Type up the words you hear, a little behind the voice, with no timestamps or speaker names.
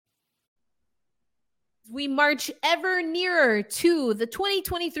we march ever nearer to the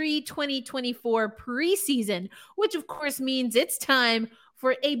 2023-2024 preseason, which of course means it's time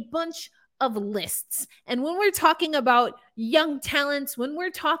for a bunch of lists. And when we're talking about young talents, when we're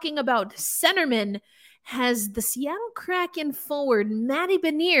talking about centermen, has the Seattle Kraken forward Matty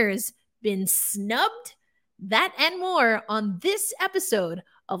Beniers been snubbed? That and more on this episode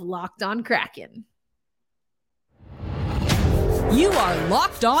of Locked On Kraken. You are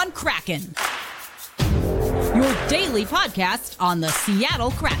Locked On Kraken, your daily podcast on the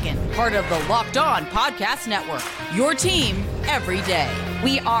Seattle Kraken, part of the Locked On Podcast Network, your team every day.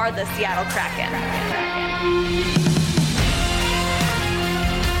 We are the Seattle Kraken.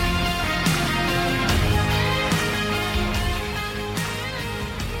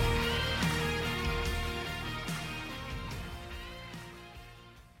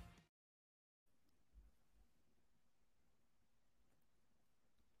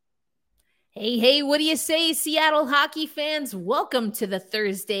 Hey, what do you say, Seattle hockey fans? Welcome to the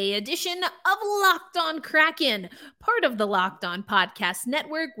Thursday edition of Locked On Kraken, part of the Locked On Podcast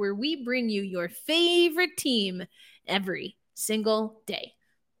Network, where we bring you your favorite team every single day,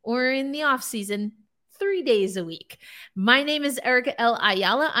 or in the off season, 3 days a week. My name is Erica L.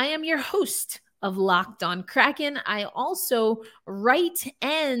 Ayala. I am your host of Locked On Kraken. I also write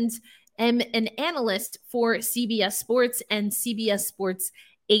and am an analyst for CBS Sports and CBS Sports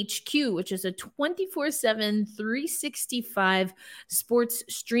HQ, which is a 24/7, 365 sports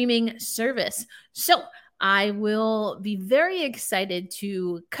streaming service. So I will be very excited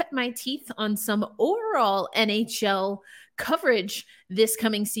to cut my teeth on some overall NHL coverage this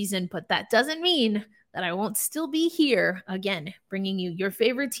coming season, but that doesn't mean that I won't still be here again, bringing you your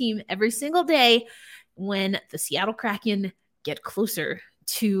favorite team every single day when the Seattle Kraken get closer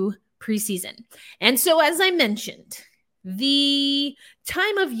to preseason. And so, as I mentioned, the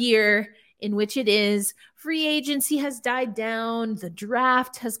time of year in which it is, free agency has died down, the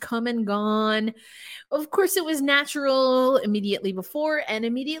draft has come and gone. Of course, it was natural immediately before and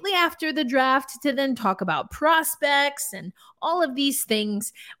immediately after the draft to then talk about prospects and all of these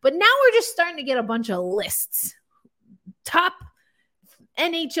things. But now we're just starting to get a bunch of lists. Top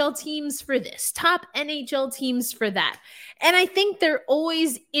NHL teams for this, top NHL teams for that. And I think they're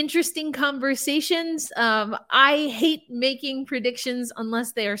always interesting conversations. I hate making predictions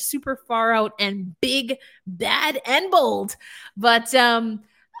unless they are super far out and big, bad, and bold. But, so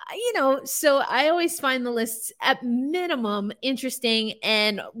I always find the lists at minimum interesting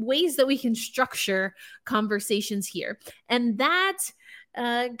and ways that we can structure conversations here. And that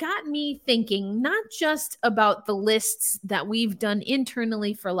got me thinking not just about the lists that we've done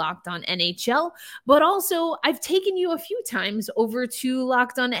internally for Locked On NHL, but also I've taken you a few times over to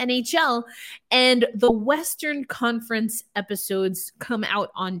Locked On NHL, and the Western Conference episodes come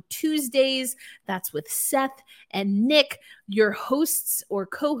out on Tuesdays. That's with Seth and Nick, your hosts or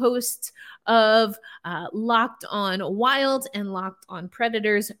co-hosts of Locked On Wild and Locked On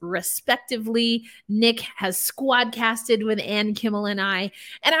Predators, respectively. Nick has squad casted with Ann Kimmel and I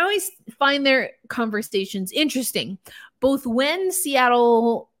always find their conversations interesting, both when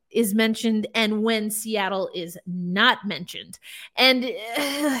Seattle is mentioned and when Seattle is not mentioned. And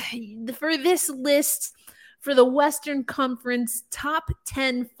for this list, for the Western Conference top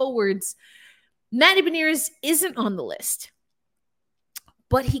 10 forwards, Matty Beniers isn't on the list,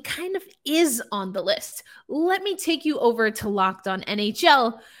 but he kind of is on the list. Let me take you over to Locked On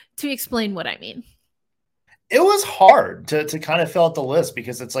NHL to explain what I mean. It was hard to kind of fill out the list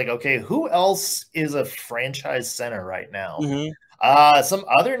because it's like, okay, who else is a franchise center right now? Mm-hmm. Some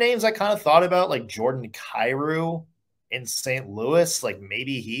other names I kind of thought about, like Jordan Kyrou in St. Louis, like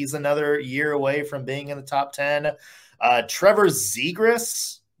maybe he's another year away from being in the top 10. Trevor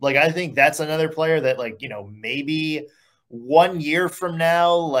Zegras, like I think that's another player that, like, maybe 1 year from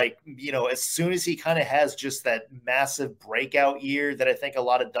now, like, as soon as he kind of has just that massive breakout year that I think a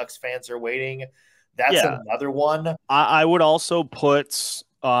lot of Ducks fans are waiting, that's another one. I would also put,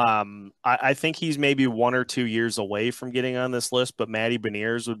 I think he's maybe 1 or 2 years away from getting on this list, but Matty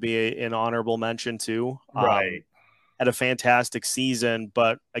Beniers would be an honorable mention too. Right. Had a fantastic season,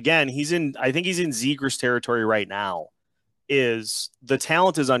 but again, I think he's in Zegras territory right now. The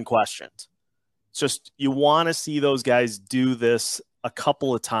talent is unquestioned. It's just, you want to see those guys do this a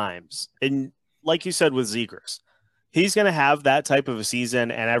couple of times. And like you said with Zegras, he's going to have that type of a season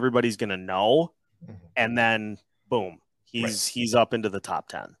and everybody's going to know. And then boom, he's up into the top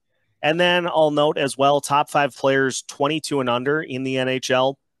 10. And then I'll note as well, top 5 players 22 and under in the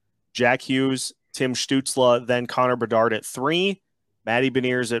NHL: Jack Hughes, Tim Stützle, then Connor Bedard at 3, Matty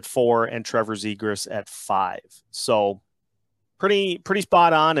Beniers at 4, and Trevor Zegras at 5. So pretty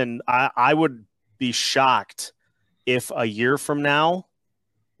spot on. And I would be shocked if a year from now,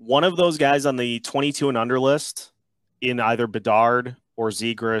 one of those guys on the 22 and under list in either Bedard or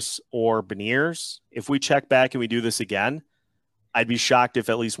Zegras or Beniers, if we check back and we do this again, I'd be shocked if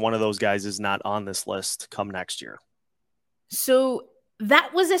at least one of those guys is not on this list come next year. So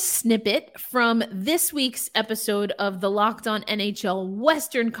that was a snippet from this week's episode of the Locked On NHL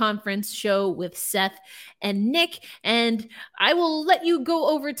Western Conference show with Seth and Nick. And I will let you go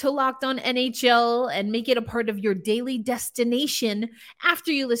over to Locked On NHL and make it a part of your daily destination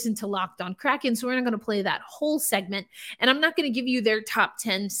after you listen to Locked On Kraken. So we're not going to play that whole segment. And I'm not going to give you their top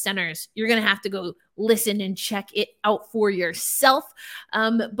 10 centers. You're going to have to go listen and check it out for yourself.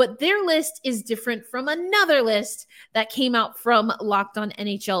 But their list is different from another list that came out from Locked On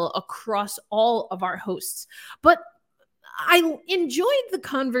NHL across all of our hosts. But I enjoyed the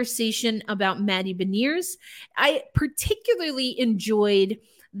conversation about Matty Beniers. I particularly enjoyed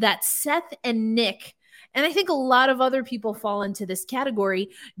that Seth and Nick, and I think a lot of other people fall into this category,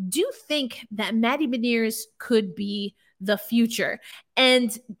 do think that Matty Beniers could be the future.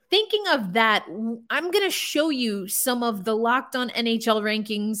 And thinking of that, I'm going to show you some of the Locked On NHL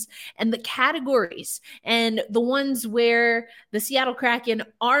rankings and the categories and the ones where the Seattle Kraken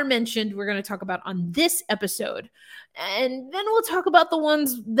are mentioned we're going to talk about on this episode. And then we'll talk about the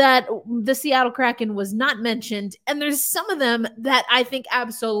ones that the Seattle Kraken was not mentioned. And there's some of them that I think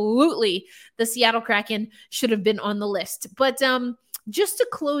absolutely the Seattle Kraken should have been on the list. But just to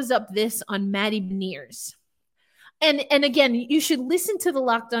close up this on Matty Beniers. And again, you should listen to the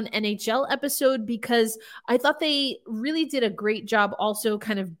Locked On NHL episode because I thought they really did a great job also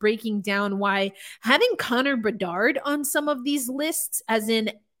kind of breaking down why having Connor Bedard on some of these lists, as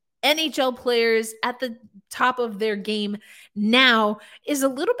in NHL players at the top of their game now, is a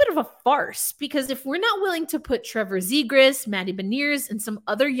little bit of a farce. Because if we're not willing to put Trevor Zegras, Matty Beniers, and some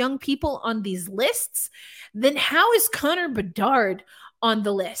other young people on these lists, then how is Connor Bedard on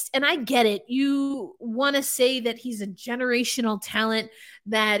the list? And I get it. You want to say that he's a generational talent,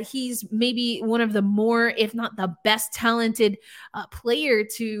 that he's maybe one of the more, if not the best talented player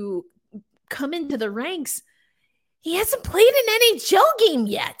to come into the ranks. He hasn't played an NHL game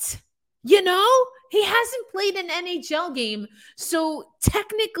yet. You know, he hasn't played an NHL game. So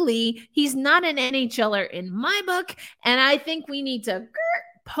technically, he's not an NHLer in my book. And I think we need to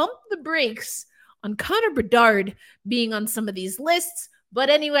pump the brakes on Connor Bedard being on some of these lists. But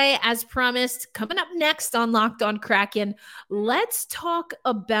anyway, as promised, coming up next on Locked On Kraken, let's talk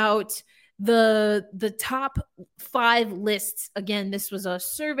about the top 5 lists. Again, this was a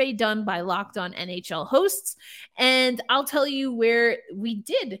survey done by Locked On NHL hosts, and I'll tell you where we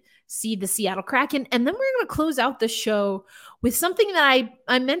did see the Seattle Kraken. And then we're going to close out the show with something that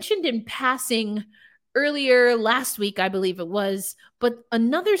I mentioned in passing earlier last week, I believe it was, but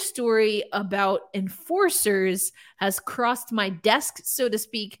another story about enforcers has crossed my desk, so to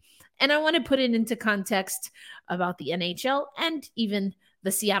speak, and I want to put it into context about the NHL and even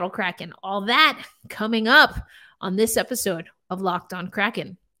the Seattle Kraken. All that coming up on this episode of Locked On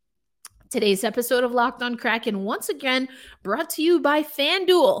Kraken. Today's episode of Locked On Kraken, once again, brought to you by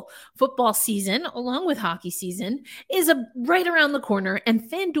FanDuel. Football season, along with hockey season, is right around the corner, and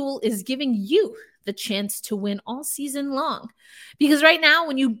FanDuel is giving you the chance to win all season long. Because right now,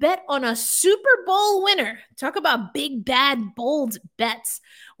 when you bet on a Super Bowl winner, talk about big, bad, bold bets.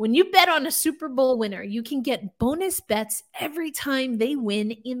 When you bet on a Super Bowl winner, you can get bonus bets every time they win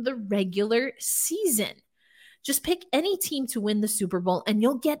in the regular season. Just pick any team to win the Super Bowl and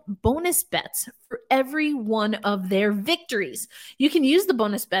you'll get bonus bets for every one of their victories. You can use the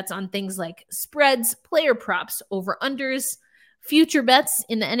bonus bets on things like spreads, player props, over-unders, future bets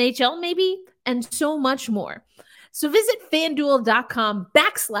in the NHL maybe, and so much more. So visit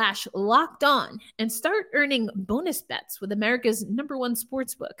FanDuel.com/LockedOn and start earning bonus bets with America's #1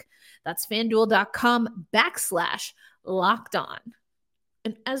 sportsbook. That's FanDuel.com/LockedOn.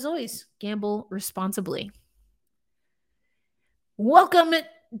 And as always, gamble responsibly. Welcome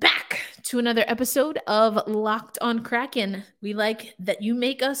back to another episode of Locked On Kraken. We like that you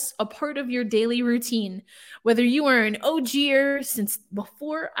make us a part of your daily routine. Whether you are an OGer since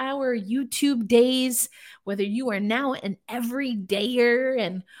before our YouTube days, whether you are now an everydayer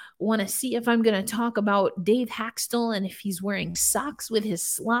and want to see if I'm going to talk about Dave Haxtell and if he's wearing socks with his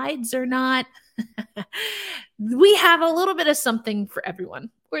slides or not, we have a little bit of something for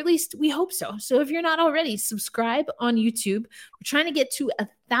everyone. Or at least we hope so. So if you're not already, subscribe on YouTube. We're trying to get to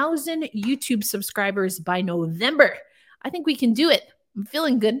 1,000 YouTube subscribers by November. I think we can do it. I'm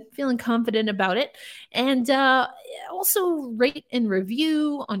feeling good, feeling confident about it. And also rate and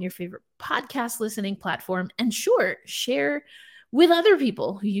review on your favorite podcast listening platform. And sure, share with other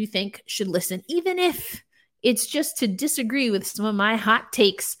people who you think should listen, even if it's just to disagree with some of my hot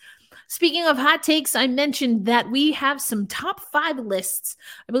takes. Speaking of hot takes, I mentioned that we have some top 5 lists.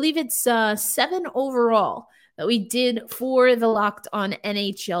 I believe it's 7 overall that we did for the Locked On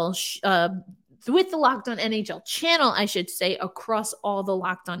NHL with the Locked On NHL channel, I should say, across all the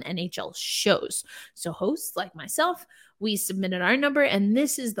Locked On NHL shows. So hosts like myself, we submitted our number, and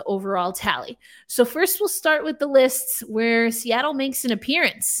this is the overall tally. So first we'll start with the lists where Seattle makes an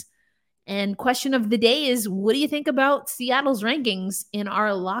appearance. And question of the day is, what do you think about Seattle's rankings in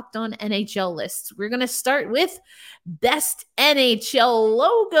our Locked On NHL lists? We're going to start with Best NHL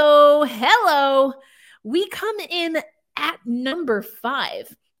Logo. Hello. We come in at number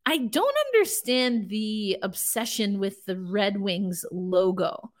 5. I don't understand the obsession with the Red Wings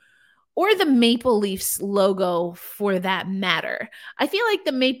logo or the Maple Leafs logo for that matter. I feel like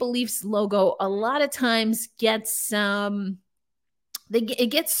the Maple Leafs logo a lot of times gets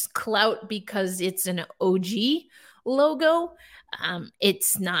it gets clout because it's an OG logo.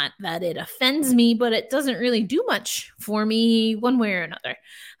 It's not that it offends me, but it doesn't really do much for me one way or another.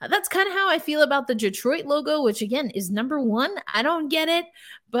 That's kind of how I feel about the Detroit logo, which again is number 1. I don't get it,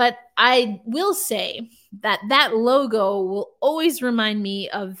 but I will say that that logo will always remind me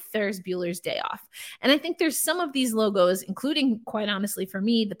of Ferris Bueller's Day Off. And I think there's some of these logos, including, quite honestly for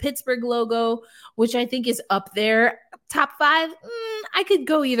me, the Pittsburgh logo, which I think is up there. Top 5, I could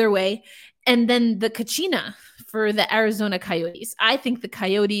go either way. And then the Kachina for the Arizona Coyotes. I think the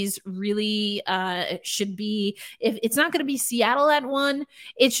Coyotes really should be, if it's not going to be Seattle at 1,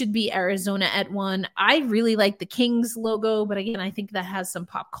 it should be Arizona at 1. I really like the Kings logo, but again, I think that has some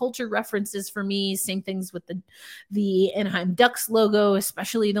pop culture references for me. Same things with the Anaheim Ducks logo,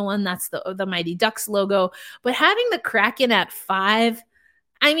 especially the one that's the Mighty Ducks logo. But having the Kraken at 5,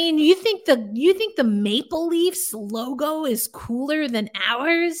 I mean, you think the Maple Leafs logo is cooler than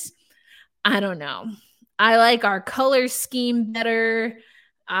ours? I don't know. I like our color scheme better.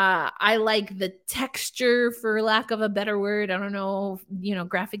 I like the texture, for lack of a better word. I don't know,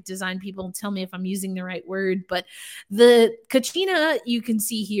 graphic design people tell me if I'm using the right word, but the Kachina you can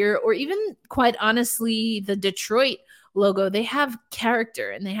see here, or even quite honestly, the Detroit logo, they have character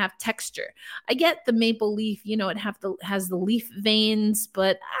and they have texture. I get the Maple Leaf, it has the leaf veins,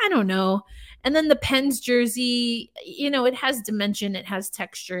 but I don't know. And then the Pens jersey, it has dimension, it has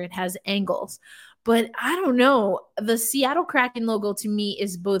texture, it has angles. But I don't know. The Seattle Kraken logo to me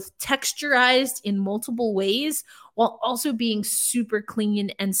is both texturized in multiple ways while also being super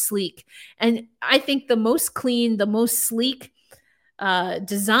clean and sleek. And I think the most clean, the most sleek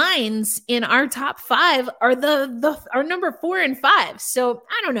designs in our top 5 are our number 4 and 5. So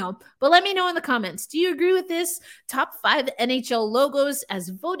I don't know, but let me know in the comments. Do you agree with this? Top 5 NHL logos as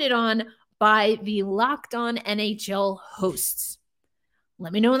voted on by the Locked On NHL hosts.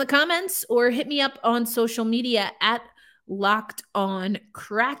 Let me know in the comments or hit me up on social media at Locked On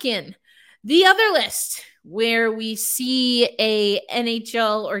Kraken. The other list where we see a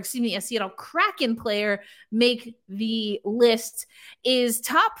Seattle Kraken player make the list is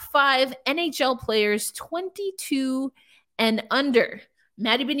top 5 NHL players 22 and under.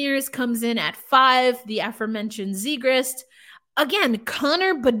 Matty Beniers comes in at 5, the aforementioned Zegras. Again,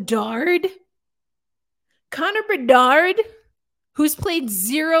 Connor Bedard, who's played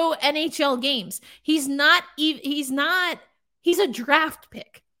 0 NHL games. He's a draft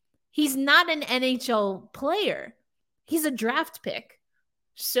pick. He's not an NHL player. He's a draft pick.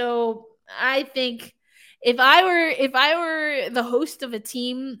 So I think if I were the host of a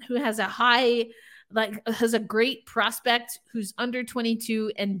team who has has a great prospect who's under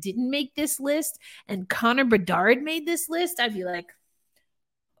 22 and didn't make this list, and Connor Bedard made this list, I'd be like,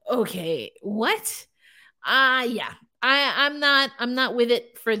 okay, what? Yeah. I'm not with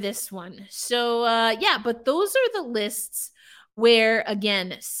it for this one. So but those are the lists where,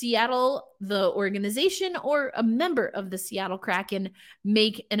 again, Seattle, the organization, or a member of the Seattle Kraken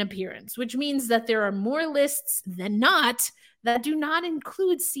make an appearance, which means that there are more lists than not that do not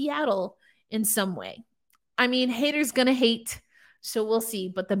include Seattle in some way. I mean, haters gonna hate, so we'll see.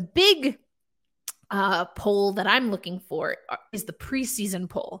 But the big poll that I'm looking for is the preseason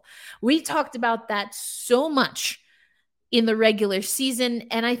poll. We talked about that so much in the regular season,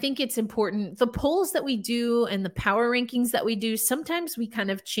 and I think it's important. The polls that we do and the power rankings that we do, sometimes we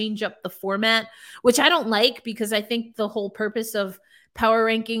kind of change up the format, which I don't like, because I think the whole purpose of power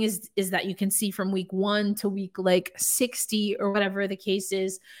ranking is that you can see from week 1 to week 60 or whatever the case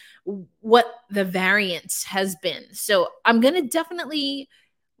is, what the variance has been. So I'm going to definitely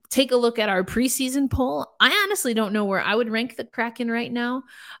take a look at our preseason poll, I honestly don't know where I would rank the Kraken right now.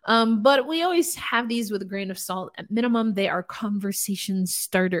 But we always have these with a grain of salt. At minimum, they are conversation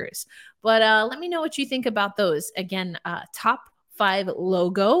starters. But let me know what you think about those. Again, top 5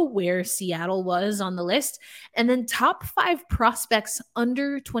 logo, where Seattle was on the list, and then top 5 prospects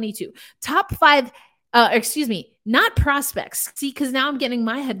under 22. Top 5, not prospects. See, because now I'm getting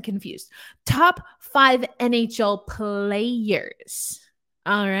my head confused. Top 5 NHL players.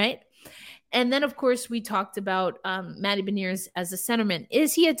 All right. And then, of course, we talked about Matty Beniers as a centerman.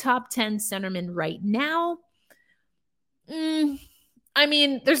 Is he a top 10 centerman right now? I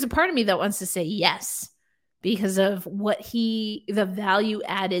mean, there's a part of me that wants to say yes, because of the value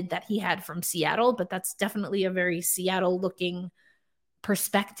added that he had from Seattle, but that's definitely a very Seattle looking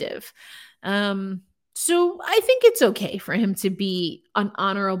perspective. So I think it's okay for him to be an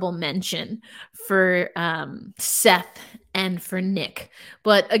honorable mention for Seth and for Nick.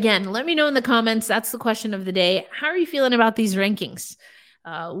 But again, let me know in the comments. That's the question of the day. How are you feeling about these rankings?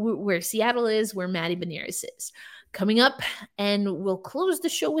 Where Seattle is, where Matty Beniers is. Coming up, and we'll close the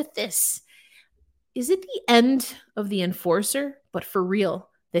show with this. Is it the end of the enforcer, but for real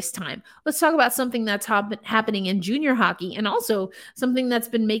this time? Let's talk about something that's happening in junior hockey, and also something that's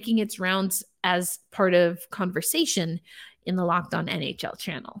been making its rounds as part of conversation in the Locked On NHL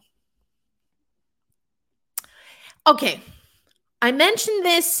channel. Okay, I mentioned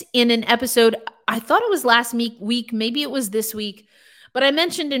this in an episode. I thought it was last week, maybe it was this week, but I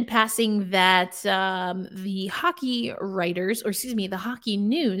mentioned in passing that the hockey writers, the hockey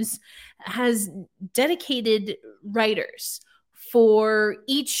news has dedicated writers for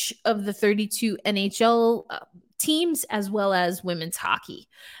each of the 32 NHL teams, as well as women's hockey.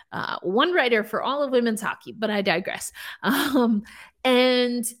 One writer for all of women's hockey, but I digress.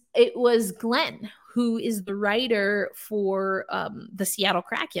 And it was Glenn, who is the writer for the Seattle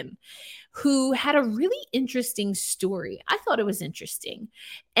Kraken, who had a really interesting story. I thought it was interesting.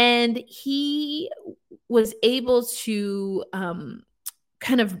 And he was able to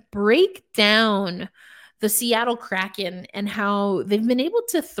kind of break down the Seattle Kraken and how they've been able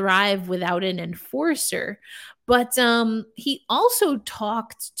to thrive without an enforcer. But he also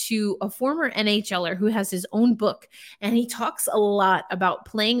talked to a former NHLer who has his own book, and he talks a lot about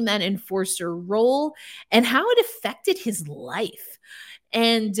playing that enforcer role and how it affected his life.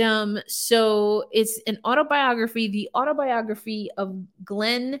 And so it's an autobiography, the autobiography of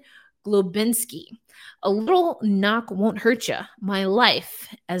Glenn Globinski. A Little Knock Won't Hurt Ya, My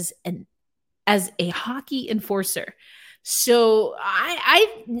Life as a Hockey Enforcer. So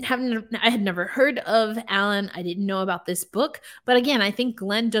I had never heard of Alan. I didn't know about this book. But again, I think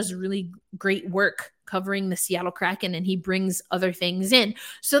Glenn does really great work covering the Seattle Kraken, and he brings other things in.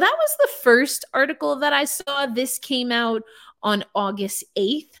 So that was the first article that I saw. This came out on August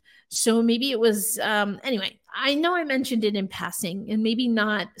 8th. So maybe it was, anyway, I know I mentioned it in passing, and maybe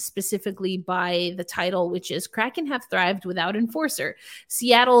not specifically by the title, which is Kraken Have Thrived Without Enforcer.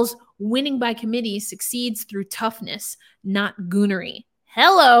 Seattle's winning by committee succeeds through toughness, not goonery.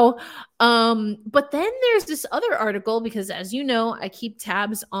 Hello. But then there's this other article, because as you know, I keep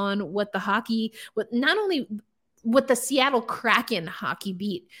tabs on what the Seattle Kraken hockey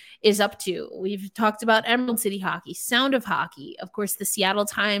beat is up to. We've talked about Emerald City Hockey, Sound of Hockey, of course, the Seattle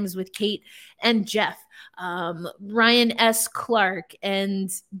Times with Kate and Jeff, Ryan S. Clark and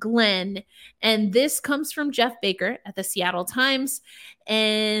Glenn. And this comes from Jeff Baker at the Seattle Times.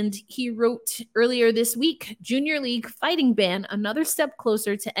 And he wrote earlier this week, Junior League fighting ban, another step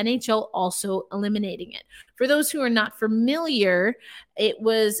closer to NHL also eliminating it. For those who are not familiar, it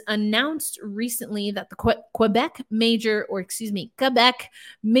was announced recently that the Quebec Major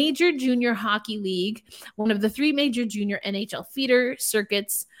Junior Hockey League, one of the 3 major junior NHL feeder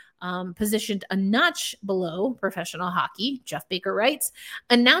circuits, positioned a notch below professional hockey, Jeff Baker writes,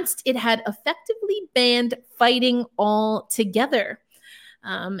 announced it had effectively banned fighting altogether.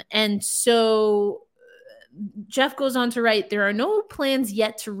 And so Jeff goes on to write, there are no plans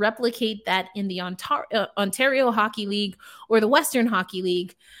yet to replicate that in the Ontario Hockey League or the Western Hockey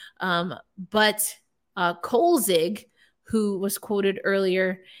League. But Kolzig, who was quoted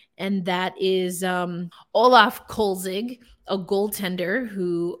earlier, and that is Olaf Kolzig, a goaltender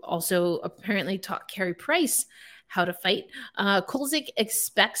who also apparently taught Carey Price how to fight. Kolzig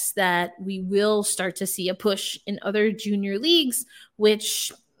expects that we will start to see a push in other junior leagues,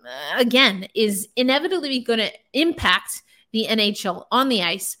 which, again, is inevitably going to impact the NHL on the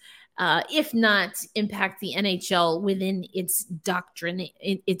ice. if not impact the NHL within its doctrines,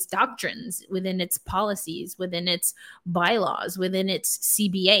 within its policies, within its bylaws, within its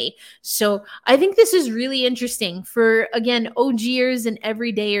CBA. So I think this is really interesting for, again, OGers and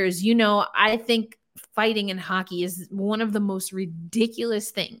everydayers. I think fighting in hockey is one of the most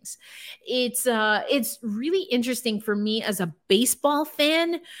ridiculous things. It's really interesting for me as a baseball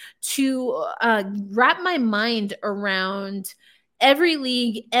fan to wrap my mind around every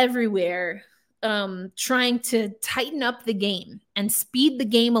league everywhere trying to tighten up the game and speed the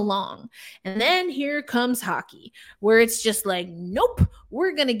game along. And then here comes hockey, where it's just like, nope,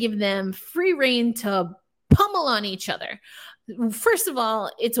 we're going to give them free rein to pummel on each other. First of all,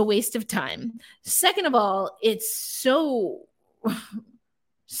 it's a waste of time. Second of all, it's so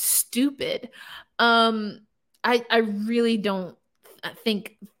stupid. I really don't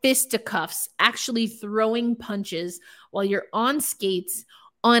think fisticuffs, actually throwing punches while you're on skates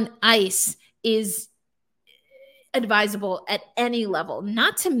on ice, is advisable at any level.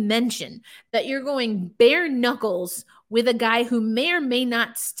 Not to mention that you're going bare knuckles with a guy who may or may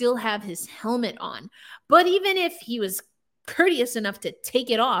not still have his helmet on. But even if he was courteous enough to take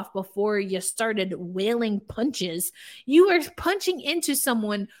it off before you started wailing punches, you are punching into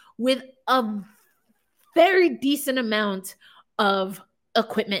someone with a very decent amount of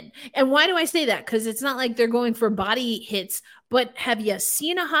equipment. And why do I say that? Because it's not like they're going for body hits, but have you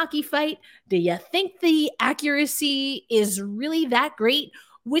seen a hockey fight? Do you think the accuracy is really that great?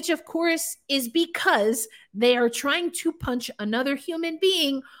 Which, of course, is because they are trying to punch another human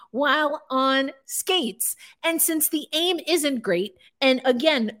being while on skates. And since the aim isn't great, and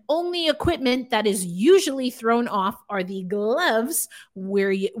again, only equipment that is usually thrown off are the gloves,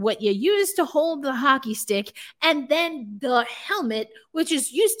 what you use to hold the hockey stick, and then the helmet, which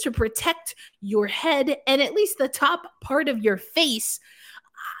is used to protect your head and at least the top part of your face.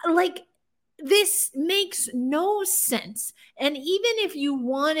 This makes no sense. And even if you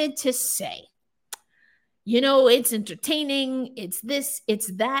wanted to say, it's entertaining, it's this, it's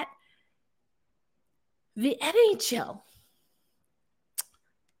that, the NHL,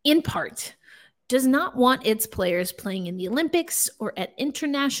 in part, does not want its players playing in the Olympics or at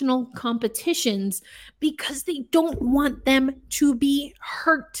international competitions because they don't want them to be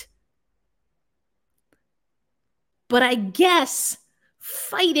hurt. But I guess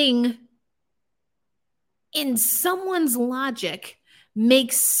fighting in someone's logic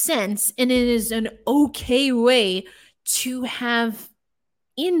makes sense, and it is an okay way to have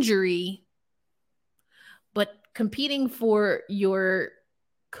injury, but competing for your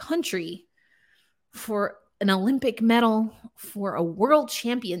country, for an Olympic medal, for a world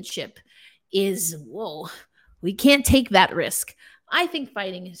championship is, whoa, we can't take that risk. I think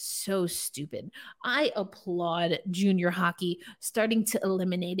fighting is so stupid. I applaud junior hockey starting to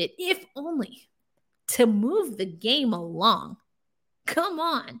eliminate it, if only to move the game along. Come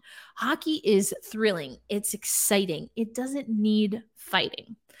on. Hockey is thrilling. It's exciting. It doesn't need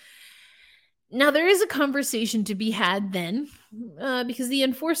fighting. Now, there is a conversation to be had then, because the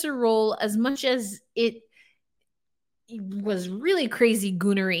enforcer role, as much as it was really crazy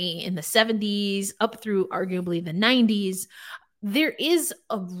goonery in the 70s up through arguably the 90s, there is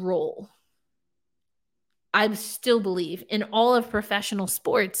a role, I still believe, in all of professional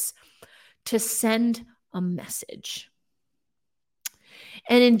sports to send a message.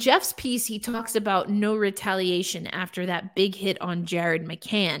 And in Jeff's piece, he talks about no retaliation after that big hit on Jared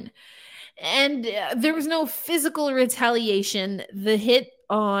McCann. And there was no physical retaliation. The hit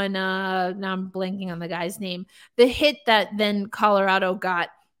on, now I'm blanking on the guy's name, the hit that then Colorado got,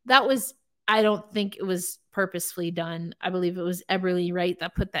 that was, I don't think it was purposefully done. I believe it was Eberle Wright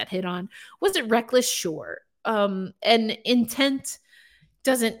that put that hit on. Was it reckless? Sure. And intent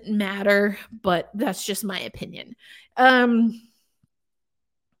doesn't matter, but that's just my opinion.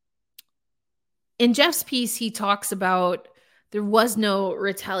 In Jeff's piece, he talks about there was no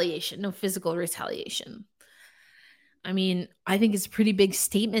retaliation, no physical retaliation. I mean, I think it's a pretty big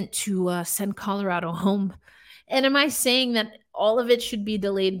statement to send Colorado home. And am I saying that all of it should be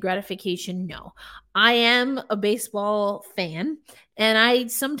delayed gratification? No. I am a baseball fan, and I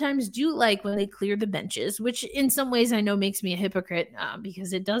sometimes do like when they clear the benches, which in some ways I know makes me a hypocrite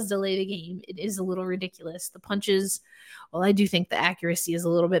because it does delay the game. It is a little ridiculous. The punches, well, I do think the accuracy is a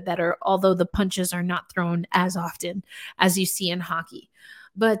little bit better, although the punches are not thrown as often as you see in hockey.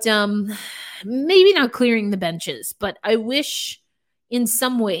 But maybe not clearing the benches, but I wish in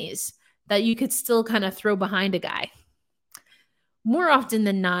some ways that you could still kind of throw behind a guy. More often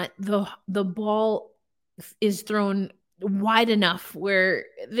than not, the ball is thrown wide enough where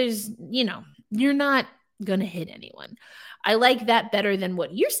there's, you're not going to hit anyone. I like that better than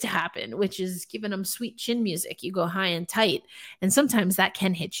what used to happen, which is giving them sweet chin music. You go high and tight, and sometimes that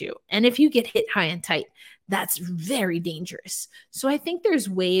can hit you. And if you get hit high and tight, that's very dangerous. So I think there's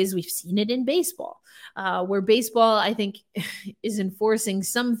ways, we've seen it in baseball, where baseball, I think, is enforcing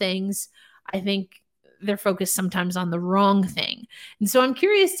some things. I think they're focused sometimes on the wrong thing. And so I'm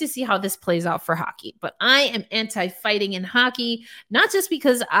curious to see how this plays out for hockey. But I am anti-fighting in hockey, not just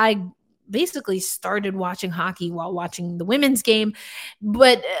because I basically started watching hockey while watching the women's game,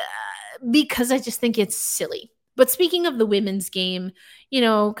 but because I just think it's silly. But speaking of the women's game,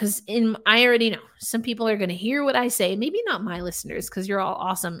 because I already know some people are going to hear what I say, maybe not my listeners, because you're all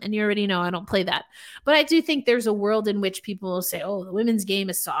awesome and you already know I don't play that. But I do think there's a world in which people will say, oh, the women's game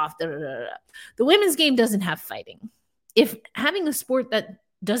is soft. Da, da, da, da. The women's game doesn't have fighting. If having a sport that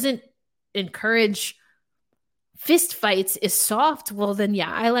doesn't encourage fist fights is soft, well then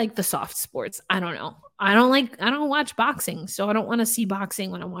yeah, I like the soft sports. I don't know. I don't watch boxing, so I don't want to see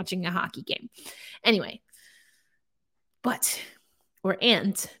boxing when I'm watching a hockey game. Anyway,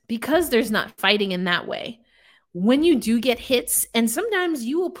 because there's not fighting in that way, when you do get hits, and sometimes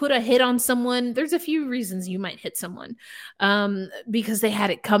you will put a hit on someone, there's a few reasons you might hit someone, because they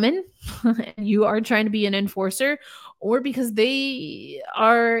had it coming, and you are trying to be an enforcer, or because they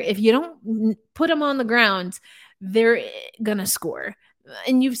are, if you don't put them on the ground, they're gonna score.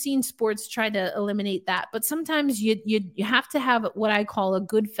 And you've seen sports try to eliminate that, but sometimes you have to have what I call a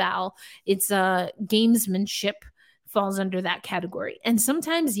good foul. It's a gamesmanship, falls under that category. And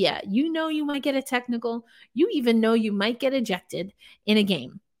sometimes, yeah, you might get a technical, you even know you might get ejected in a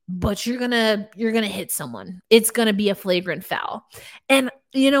game, but you're gonna hit someone. It's gonna be a flagrant foul. And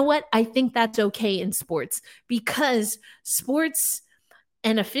you know what? I think that's okay in sports, because sports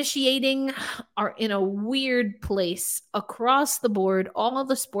and officiating are in a weird place across the board. All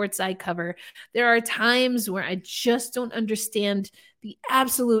the sports I cover, there are times where I just don't understand the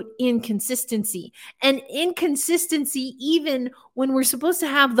absolute inconsistency. And inconsistency, even when we're supposed to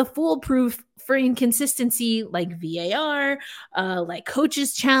have the foolproof for inconsistency, like VAR, like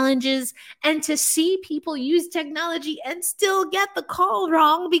coaches' challenges, and to see people use technology and still get the call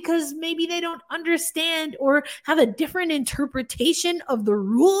wrong because maybe they don't understand or have a different interpretation of the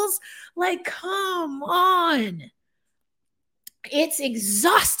rules. Like, come on. It's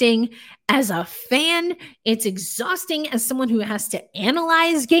exhausting as a fan. It's exhausting as someone who has to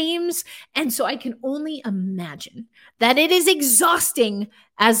analyze games. And so I can only imagine that it is exhausting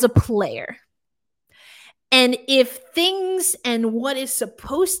as a player. And if things and what is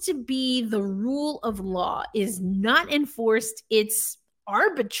supposed to be the rule of law is not enforced, it's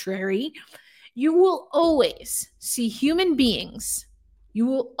arbitrary, you will always see human beings. You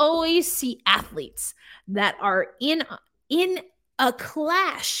will always see athletes that are in a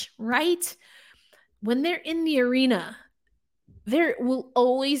clash, right? When they're in the arena, there will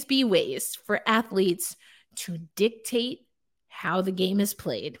always be ways for athletes to dictate how the game is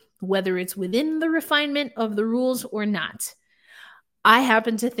played, whether it's within the refinement of the rules or not. I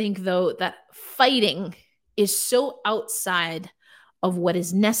happen to think, though, that fighting is so outside of what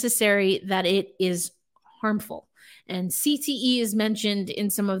is necessary that it is harmful. And CTE is mentioned in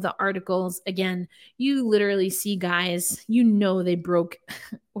some of the articles. Again, you literally see guys, they broke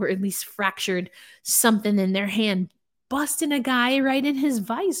or at least fractured something in their hand, busting a guy right in his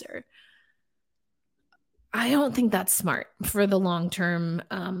visor. I don't think that's smart for the long-term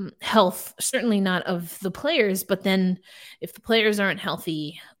health, certainly not of the players. But then if the players aren't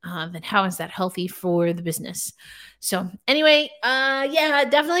healthy, then how is that healthy for the business? So anyway,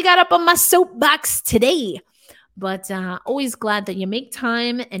 definitely got up on my soapbox today. But always glad that you make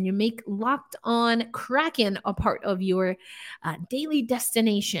time and you make Locked On Kraken a part of your daily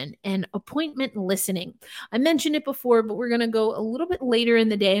destination and appointment listening. I mentioned it before, but we're going to go a little bit later in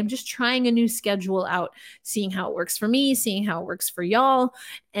the day. I'm just trying a new schedule out, seeing how it works for me, seeing how it works for y'all.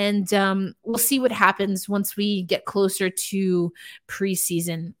 And we'll see what happens once we get closer to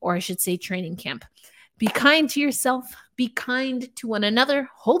preseason, or I should say training camp. Be kind to yourself. Be kind to one another.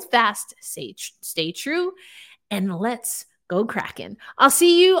 Hold fast. Stay true. And let's go Kraken. I'll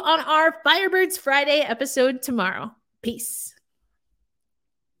see you on our Firebirds Friday episode tomorrow. Peace.